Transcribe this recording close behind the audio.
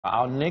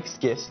Our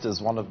next guest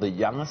is one of the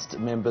youngest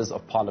members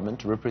of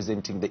parliament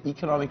representing the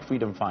economic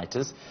freedom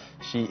fighters.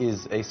 She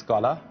is a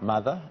scholar,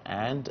 mother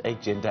and a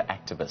gender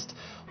activist.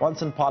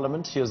 Once in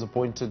parliament, she was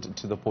appointed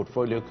to the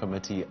Portfolio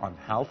Committee on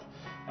Health.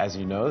 As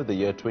you know, the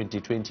year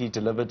 2020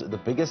 delivered the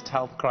biggest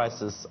health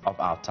crisis of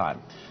our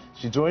time.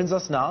 She joins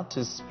us now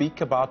to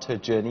speak about her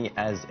journey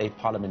as a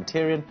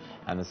parliamentarian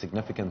and the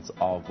significance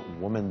of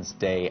Women's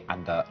Day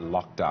under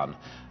lockdown.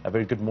 A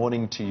very good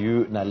morning to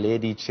you,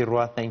 Naledi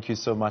Chirwa. Thank you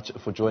so much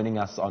for joining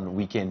us on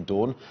Weekend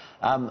Dawn.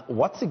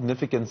 What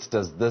significance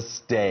does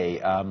this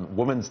day,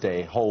 Women's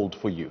Day, hold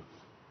for you?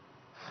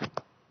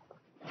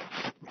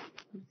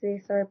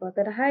 Sorry about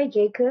that. Hi,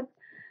 Jacob.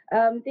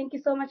 Thank you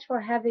so much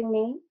for having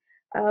me.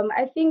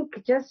 I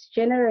think just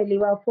generally,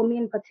 well, for me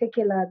in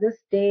particular, this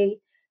day,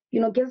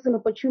 gives us an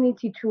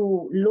opportunity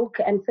to look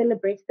and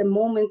celebrate the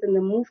moments and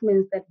the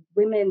movements that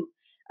women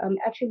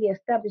actually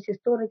established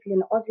historically,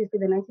 and obviously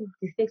the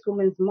 1956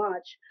 Women's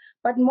March.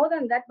 But more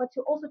than that, but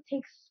to also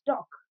take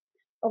stock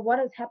of what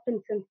has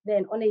happened since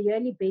then on a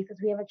yearly basis.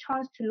 We have a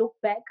chance to look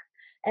back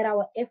at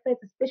our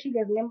efforts, especially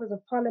as members of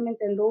parliament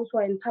and those who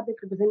are in public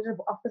representative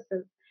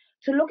offices,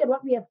 to look at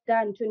what we have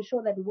done to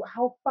ensure that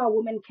how far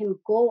women can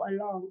go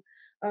along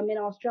in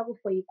our struggle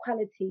for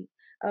equality,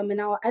 in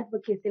our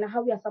advocacy, and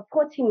how we are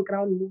supporting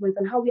ground movements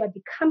and how we are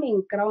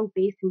becoming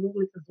ground-based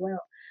movements as well.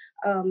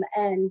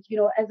 And,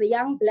 as a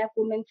young Black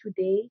woman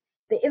today,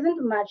 there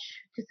isn't much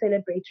to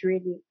celebrate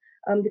really,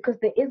 because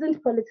there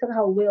isn't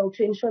political will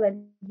to ensure that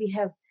we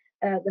have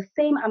the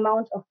same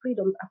amount of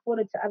freedoms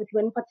afforded to other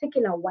people, in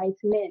particular white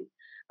men.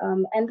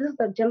 And this is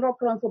the general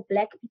problem for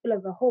Black people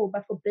as a whole,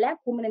 but for Black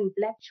women and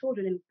Black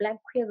children and Black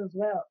queers as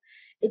well,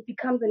 it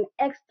becomes an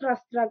extra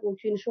struggle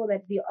to ensure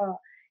that we are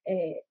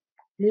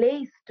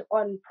laced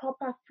on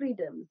proper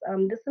freedoms.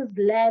 This is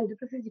land,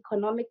 this is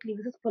economically,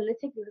 this is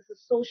politically, this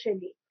is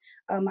socially.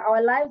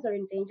 Our lives are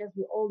in danger, as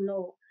we all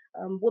know.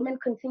 Women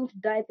continue to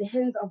die at the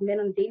hands of men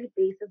on a daily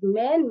basis.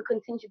 Men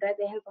continue to die at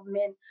the hands of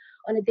men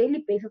on a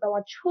daily basis.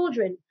 Our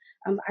children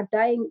are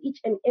dying each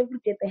and every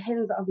day at the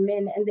hands of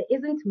men, and there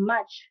isn't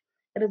much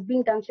that is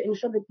being done to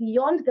ensure that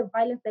beyond the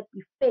violence that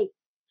we face,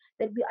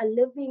 that we are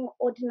living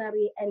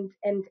ordinary and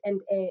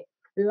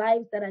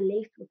lives that are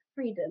laced with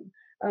freedom.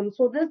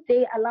 So this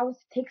day allows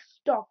us to take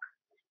stock,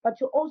 but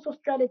to also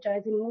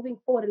strategize in moving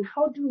forward. And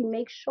how do we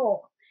make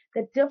sure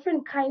that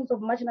different kinds of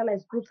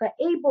marginalized groups are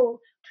able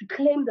to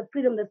claim the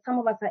freedom that some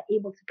of us are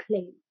able to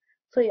claim?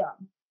 So, yeah.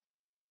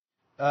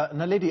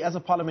 Naledi, as a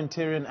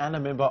parliamentarian and a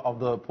member of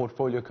the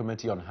Portfolio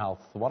Committee on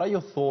Health, what are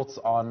your thoughts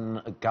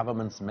on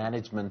government's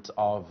management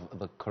of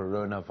the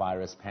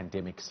coronavirus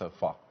pandemic so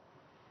far?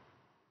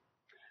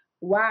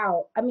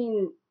 Wow. I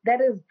mean,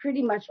 that is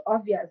pretty much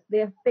obvious. They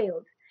have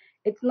failed.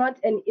 It's not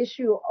an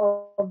issue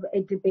of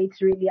a debate,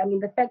 really. I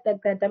mean, the fact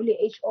that the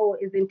WHO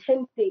is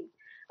intending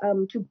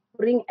to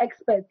bring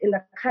experts in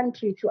the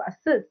country to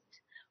assist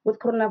with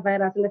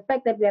coronavirus, and the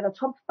fact that we are the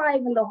top 5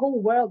 in the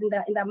whole world in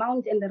the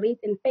amount and the rate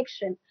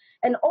infection,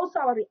 and also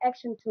our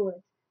reaction to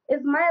it,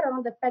 is mired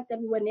around the fact that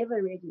we were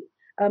never ready,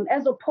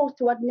 as opposed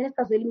to what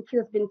Minister Zweli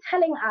has been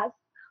telling us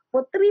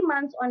for 3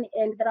 months on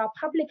end, that our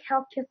public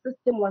healthcare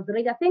system was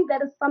ready. I think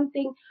that is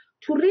something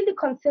to really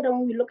consider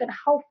when we look at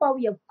how far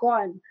we have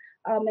gone,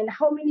 and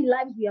how many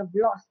lives we have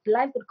lost,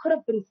 lives that could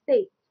have been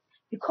saved,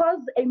 because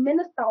a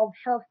minister of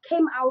health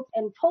came out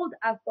and told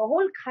us, the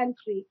whole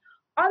country,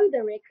 on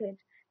the record,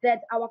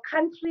 that our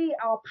country,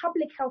 our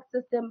public health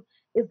system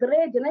is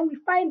ready. And then we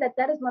find that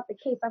that is not the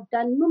case. I've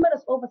done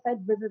numerous oversight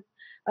visits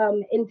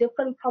in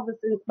different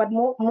provinces, but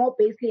more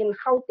basically in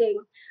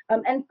Gauteng,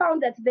 and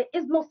found that there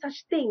is no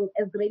such thing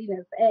as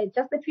readiness.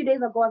 Just a few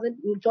days ago, I was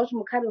in George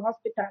Mukhari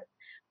Hospital.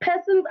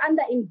 Persons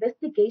under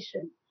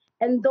investigation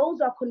and those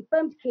who are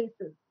confirmed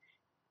cases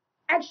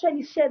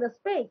actually share the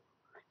space.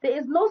 There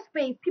is no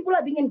space. People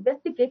are being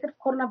investigated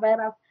for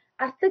coronavirus,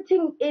 are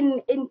sitting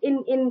in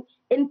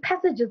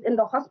passages in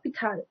the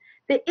hospital.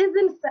 There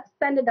isn't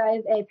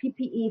standardized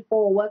PPE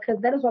for workers.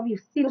 That is why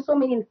we've seen so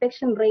many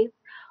infection rates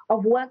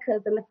of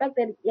workers, and the fact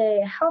that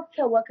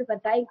healthcare workers are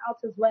dying out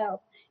as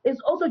well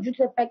is also due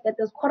to the fact that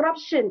there's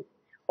corruption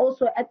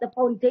also at the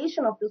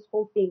foundation of this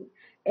whole thing.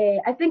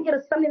 I think it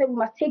is something that we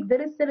must take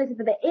very seriously,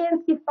 that the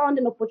ANC found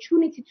an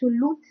opportunity to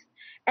loot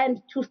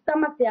and to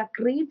stomach their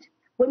greed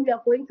when we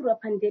are going through a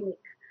pandemic.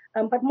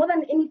 But more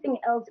than anything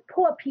else,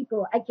 poor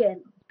people,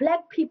 again,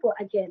 Black people,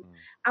 again,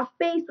 are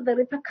faced with the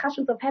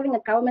repercussions of having a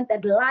government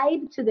that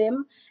lied to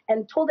them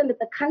and told them that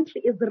the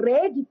country is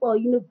ready for a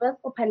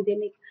universal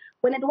pandemic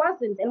when it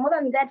wasn't. And more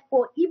than that,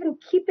 for even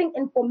keeping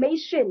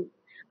information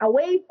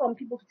away from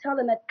people to tell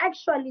them that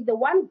actually the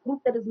one group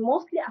that is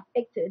mostly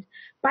affected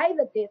by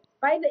the death,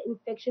 by the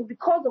infection,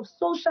 because of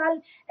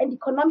social and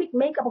economic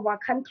makeup of our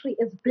country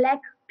is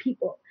Black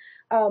people.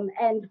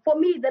 And for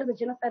me, that is a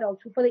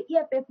genocidal tool. For the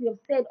EFF, we have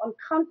said on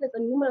countless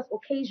and numerous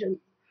occasions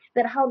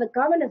that how the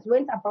government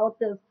went about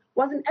this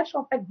was in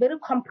actual fact very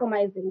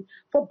compromising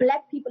for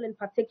Black people in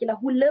particular,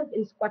 who live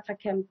in squatter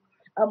camps,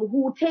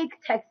 who take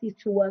taxis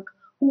to work,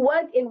 who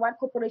work in white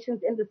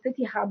corporations in the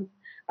city hubs,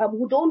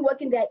 who don't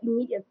work in their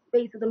immediate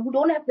spaces, and who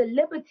don't have the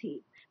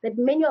liberty that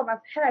many of us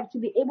have to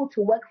be able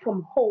to work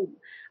from home.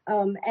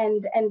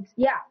 And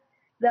yeah,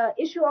 the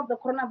issue of the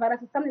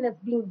coronavirus is something that's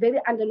being very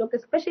underlooked,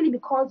 especially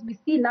because we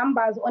see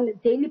numbers on a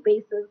daily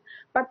basis,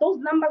 but those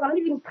numbers are not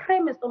even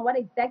premised on what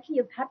exactly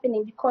is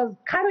happening, because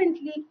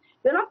currently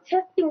we're not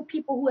testing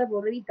people who have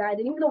already died.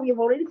 And even though we have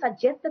already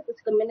suggested this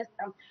to the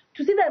minister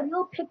to see the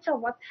real picture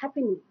of what's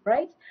happening,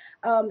 right?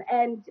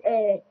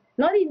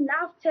 Not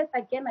enough tests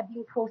again are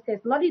being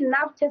processed. Not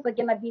enough tests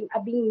again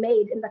are being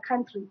made in the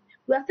country.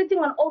 We are sitting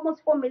on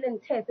almost 4 million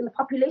tests in a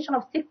population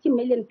of 60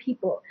 million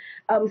people.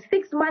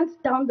 6 months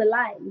down the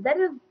line, that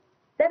is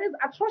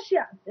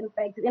atrocious. In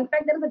fact,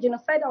 that is a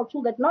genocidal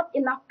tool that not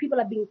enough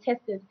people are being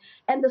tested,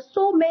 and there's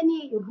so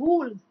many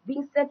rules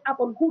being set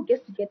up on who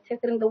gets to get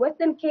tested. In the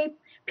Western Cape,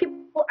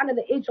 people under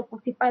the age of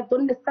 55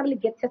 don't necessarily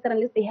get tested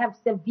unless they have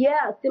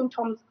severe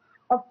symptoms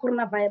of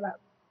coronavirus.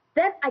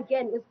 That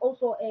again is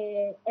also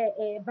a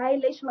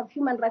violation of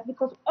human rights,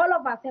 because all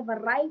of us have a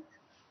right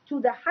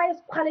to the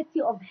highest quality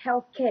of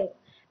health care.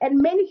 And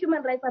many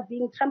human rights are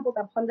being trampled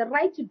upon. The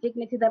right to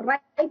dignity, the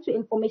right to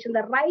information,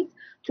 the right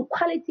to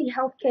quality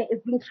health care is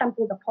being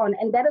trampled upon.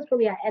 And that is where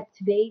we are at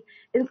today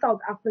in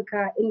South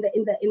Africa in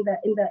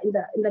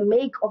the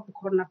make of the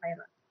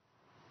coronavirus.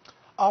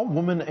 Are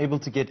women able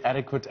to get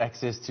adequate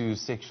access to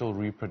sexual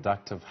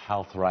reproductive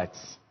health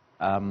rights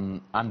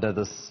under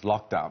this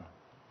lockdown?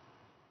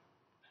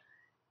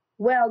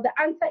 Well, the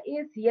answer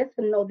is yes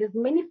and no. There's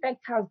many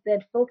factors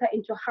that filter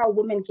into how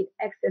women get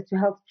access to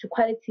health, to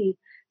quality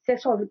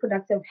sexual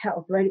reproductive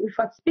health, right? If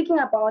we're speaking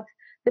about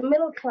the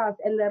middle class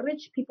and the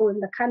rich people in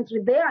the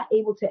country, they are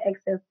able to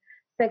access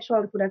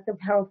sexual reproductive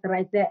health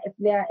rights,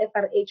 their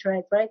SRH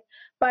rights, right?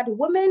 But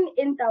women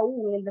in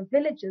Taung, in the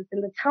villages,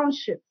 in the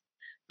townships,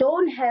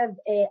 don't have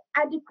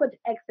adequate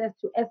access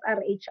to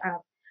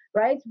SRHR,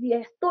 right?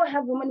 We still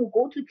have women who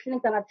go to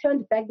clinics and are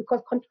turned back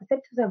because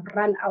contraceptives have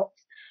run out.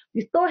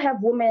 We still have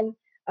women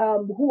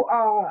who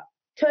are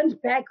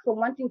turned back from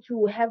wanting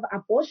to have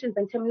abortions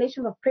and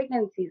termination of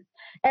pregnancies.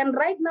 And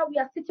right now we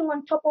are sitting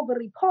on top of a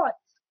report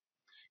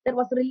that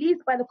was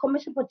released by the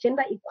Commission for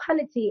Gender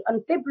Equality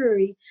on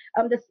February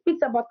that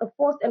speaks about the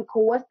forced and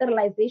coerced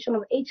sterilization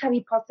of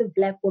HIV-positive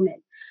Black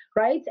women,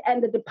 right?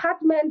 And the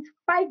department,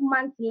 5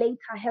 months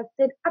later, has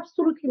said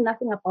absolutely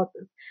nothing about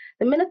this.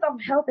 The Minister of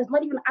Health has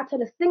not even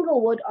uttered a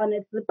single word on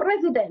it. The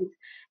President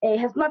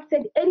has not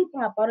said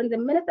anything about it. The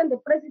Minister and the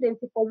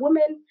Presidency for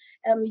Women,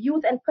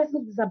 Youth and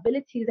Persons with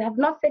Disabilities have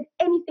not said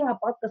anything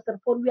about this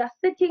report. We are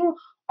sitting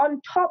on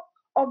top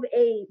of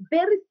a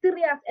very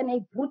serious and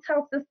a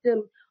brutal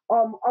system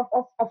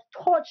of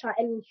torture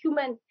and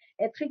inhuman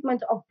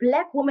treatment of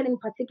Black women in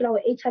particular who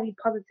are HIV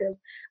positive.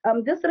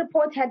 This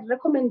report had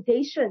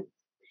recommendations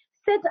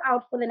set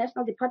out for the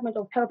National Department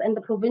of Health and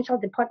the provincial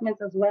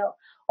departments as well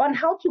on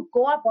how to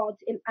go about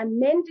in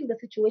amending the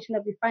situation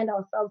that we find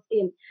ourselves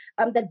in.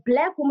 That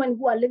Black women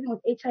who are living with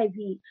HIV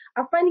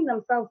are finding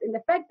themselves in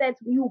the fact that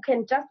you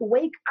can just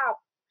wake up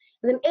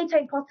as an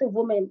HIV positive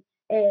woman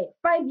 5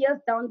 years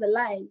down the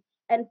line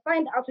and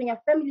find out when you're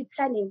family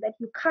planning that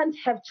you can't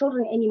have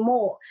children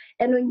anymore.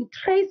 And when you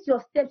trace your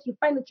steps, you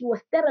find that you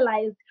were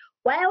sterilized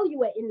while you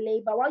were in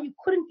labor, while you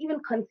couldn't even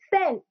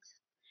consent,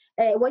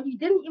 while you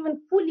didn't even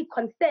fully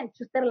consent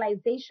to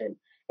sterilization.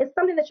 It's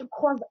something that should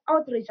cause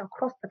outrage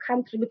across the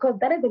country, because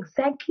that is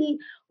exactly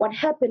what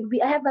happened. We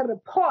have a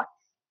report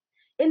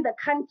in the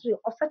country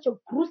of such a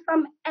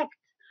gruesome act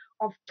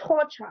of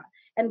torture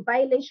and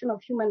violation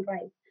of human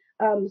rights.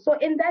 So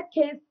in that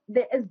case,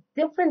 there is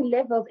different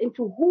levels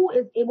into who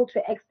is able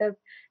to access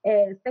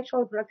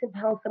sexual reproductive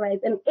health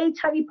rights. And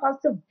HIV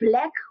positive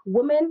Black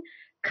women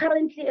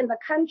currently in the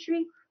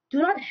country do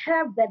not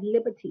have that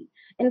liberty.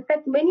 In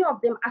fact, many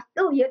of them are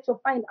still yet to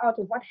find out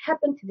what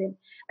happened to them.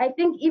 I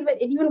think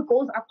it even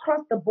goes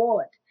across the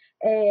board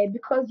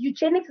because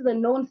eugenics is a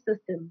known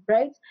system,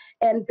 right?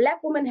 And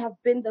Black women have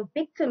been the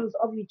victims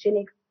of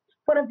eugenics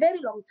for a very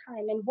long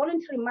time. And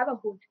voluntary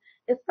motherhood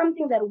is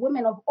something that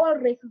women of all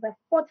races have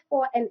fought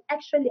for and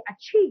actually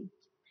achieved,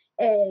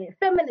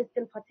 feminists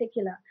in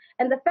particular.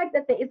 And the fact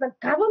that there is a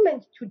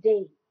government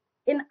today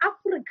in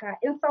Africa,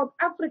 in South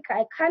Africa,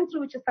 a country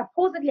which is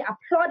supposedly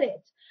applauded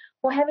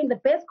for having the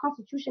best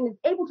constitution, is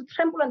able to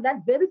trample on that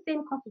very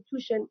same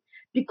constitution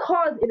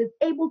because it is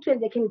able to,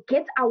 and they can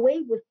get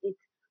away with it.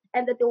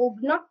 And that there will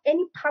be not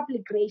any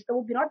public rage, there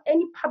will be not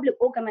any public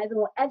organizing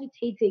or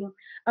agitating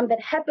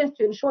that happens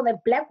to ensure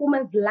that Black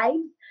women's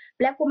lives,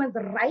 Black women's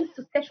rights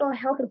to sexual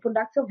health and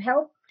reproductive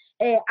health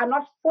are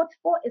not fought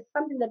for, is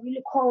something that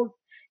really calls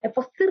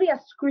for serious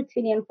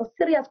scrutiny and for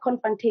serious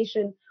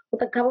confrontation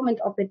with the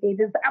government of the day.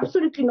 There's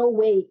absolutely no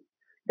way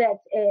that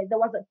there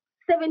was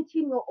a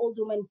 17-year-old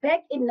woman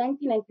back in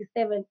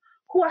 1997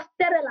 who was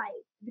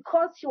sterilized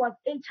because she was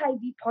HIV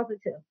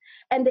positive,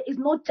 and there is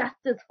no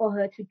justice for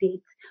her to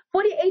date.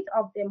 48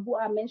 of them who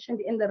are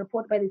mentioned in the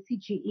report by the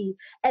CGE,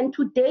 and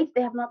to date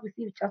they have not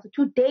received justice.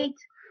 To date,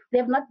 they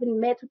have not been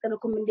met with the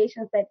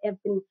recommendations that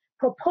have been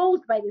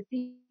proposed by the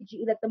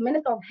CGE, that the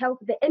Minister of Health,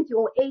 the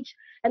NTOH,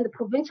 and the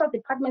provincial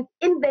departments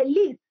in the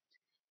least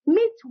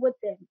meet with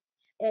them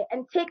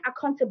and take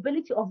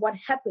accountability of what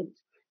happened.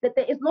 that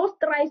there is no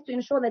strides to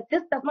ensure that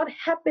this does not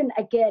happen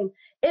again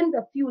in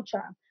the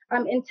future,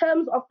 in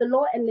terms of the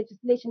law and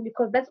legislation,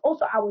 because that's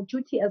also our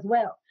duty as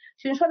well,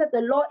 to ensure that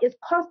the law is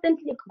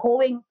constantly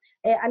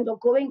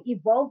undergoing,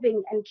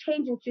 evolving and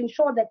changing, to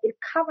ensure that it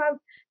covers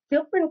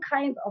different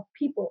kinds of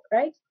people,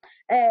 right?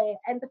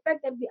 And the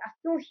fact that we are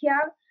still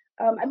here,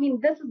 I mean,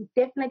 this is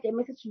definitely a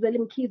message to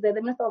William Keys, the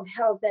Minister of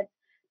Health, that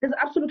there's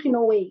absolutely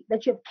no way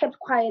that you have kept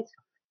quiet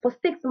for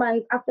 6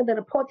 months after the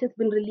report has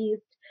been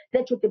released,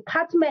 that your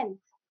department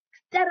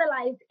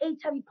sterilized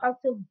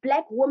HIV-positive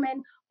black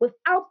women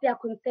without their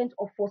consent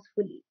or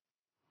forcefully.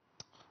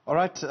 All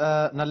right,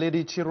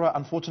 Naledi Chirwa,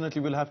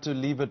 unfortunately we'll have to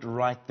leave it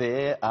right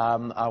there.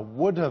 I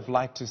would have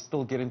liked to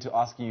still get into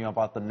asking you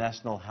about the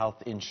National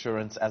Health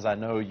Insurance, as I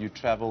know you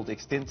traveled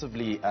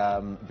extensively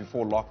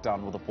before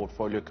lockdown with the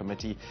Portfolio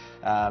Committee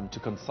to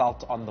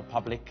consult on the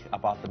public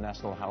about the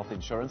National Health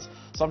Insurance.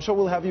 So I'm sure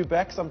we'll have you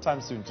back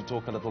sometime soon to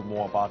talk a little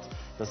more about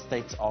the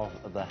state of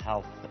the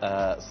health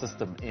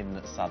system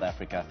in South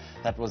Africa.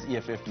 That was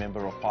EFF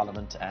Member of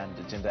Parliament and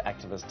gender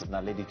activist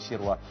Naledi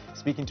Chirwa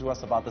speaking to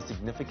us about the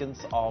significance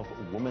of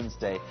Women's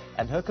Day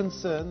and her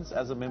concerns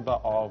as a member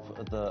of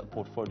the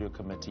Portfolio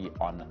Committee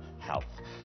on Health.